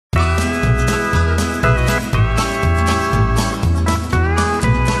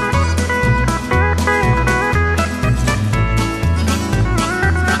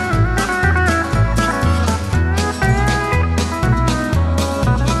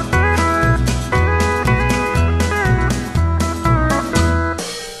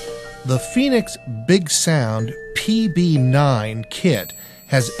Phoenix BigSound PB9 kit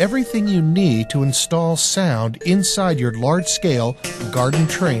has everything you need to install sound inside your large-scale garden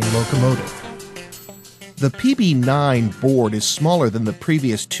train locomotive. The PB9 board is smaller than the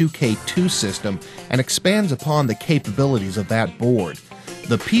previous 2K2 system and expands upon the capabilities of that board.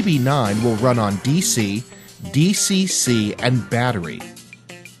 The PB9 will run on DC, DCC, and battery.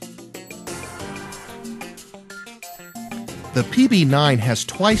 The PB9 has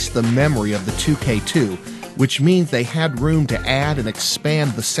twice the memory of the 2K2, which means they had room to add and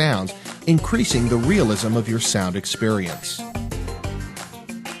expand the sounds, increasing the realism of your sound experience.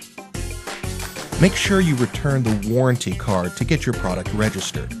 Make sure you return the warranty card to get your product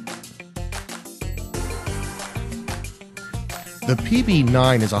registered. The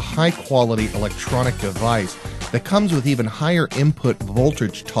PB9 is a high-quality electronic device that comes with even higher input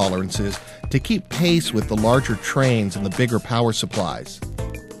voltage tolerances to keep pace with the larger trains and the bigger power supplies.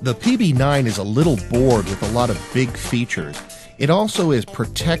 The PB9 is a little board with a lot of big features. It also is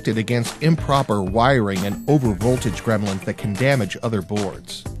protected against improper wiring and over-voltage gremlins that can damage other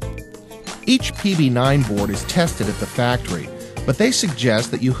boards. Each PB9 board is tested at the factory, but they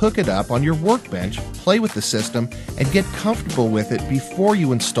suggest that you hook it up on your workbench, play with the system, and get comfortable with it before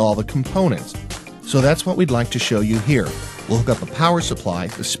you install the components. So that's what we'd like to show you here. We'll hook up the power supply,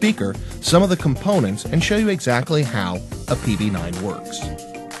 the speaker, some of the components, and show you exactly how a PB9 works.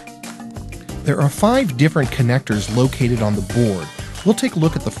 There are 5 different connectors located on the board. We'll take a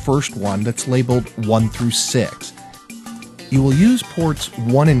look at the first one that's labeled 1 through 6. You will use ports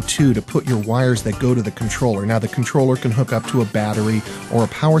 1 and 2 to put your wires that go to the controller. Now the controller can hook up to a battery or a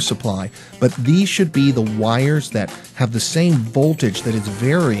power supply, but these should be the wires that have the same voltage that is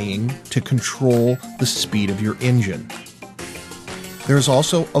varying to control the speed of your engine. There's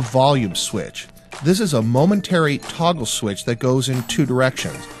also a volume switch. This is a momentary toggle switch that goes in 2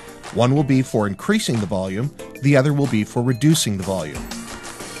 directions. One will be for increasing the volume, the other will be for reducing the volume.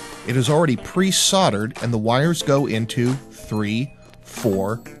 It is already pre-soldered and the wires go into 3,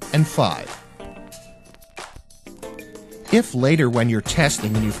 4, and 5. If later when you're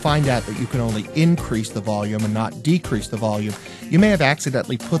testing and you find out that you can only increase the volume and not decrease the volume, you may have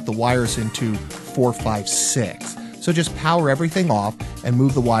accidentally put the wires into 4, 5, 6. So just power everything off and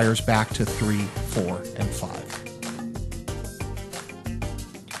move the wires back to 3, 4, and 5.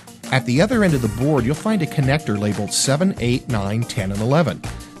 At the other end of the board, you'll find a connector labeled 7, 8, 9, 10, and 11.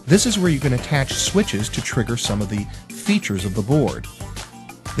 This is where you can attach switches to trigger some of the features of the board.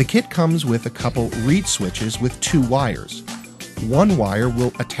 The kit comes with a couple reed switches with 2 wires. One wire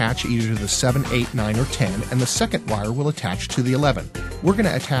will attach either to the 7, 8, 9, or 10, and the second wire will attach to the 11. We're going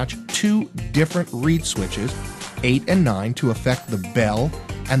to attach 2 different reed switches, 8 and 9, to affect the bell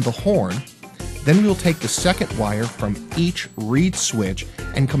and the horn. Then we'll take the second wire from each reed switch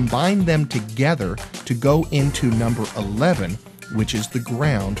and combine them together to go into number 11, which is the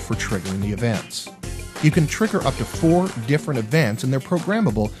ground for triggering the events. You can trigger up to 4 different events, and they're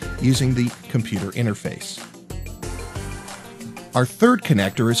programmable using the computer interface. Our third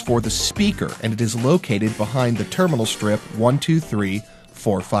connector is for the speaker, and it is located behind the terminal strip 1, 2, 3,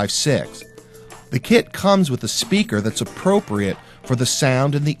 4, 5, 6. The kit comes with a speaker that's appropriate for the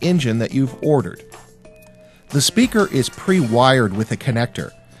sound and the engine that you've ordered. The speaker is pre-wired with a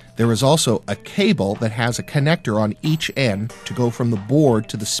connector. There is also a cable that has a connector on each end to go from the board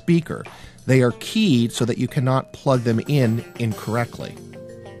to the speaker. They are keyed so that you cannot plug them in incorrectly.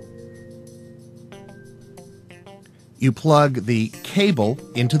 You plug the cable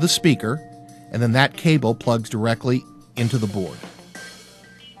into the speaker, and then that cable plugs directly into the board.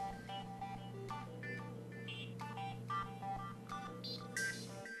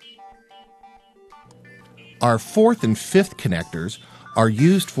 Our 4th and 5th connectors are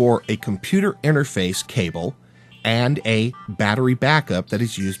used for a computer interface cable and a battery backup that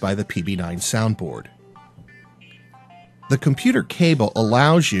is used by the PB9 soundboard. The computer cable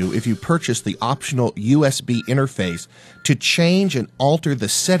allows you, if you purchase the optional USB interface, to change and alter the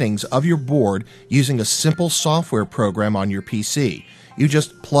settings of your board using a simple software program on your PC. You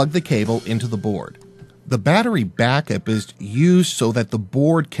just plug the cable into the board. The battery backup is used so that the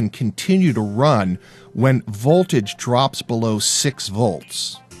board can continue to run when voltage drops below 6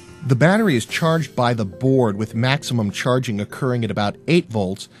 volts. The battery is charged by the board with maximum charging occurring at about 8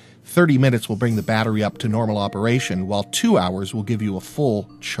 volts. 30 minutes will bring the battery up to normal operation, while 2 hours will give you a full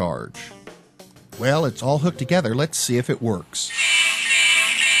charge. Well, it's all hooked together. Let's see if it works.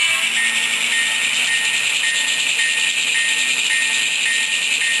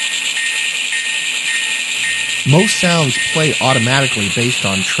 Most sounds play automatically based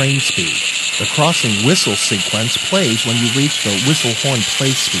on train speed. The crossing whistle sequence plays when you reach the whistle horn play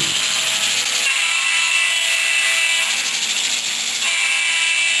speed.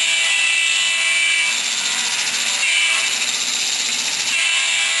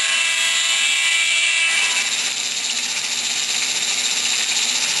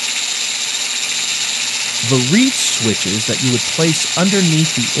 The reed switches that you would place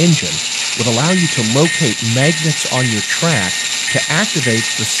underneath the engine would allow you to locate magnets on your track to activate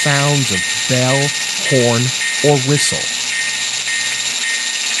the sounds of bell, horn, or whistle.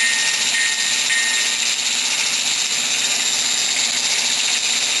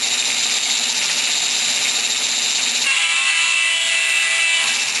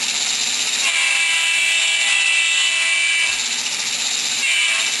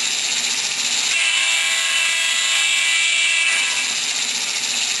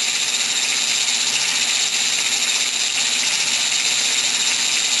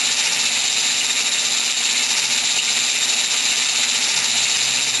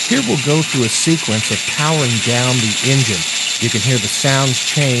 Here we'll go through a sequence of powering down the engine. You can hear the sounds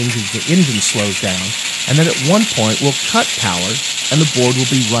change as the engine slows down, and then at one point we'll cut power and the board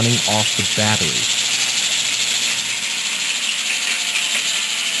will be running off the battery.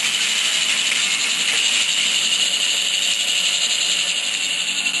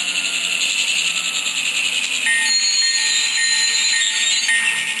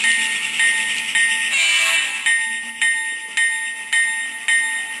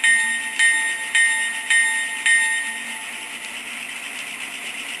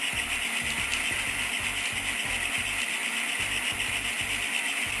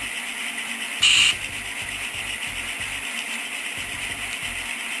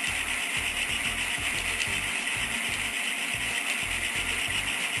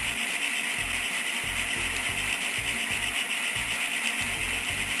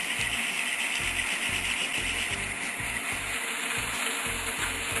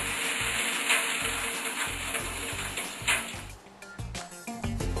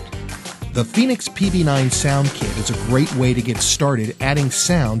 The Phoenix PB9 Sound Kit is a great way to get started adding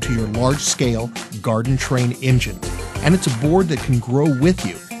sound to your large-scale garden train engine. And it's a board that can grow with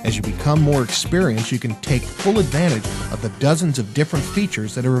you. As you become more experienced, you can take full advantage of the dozens of different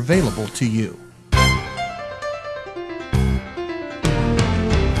features that are available to you.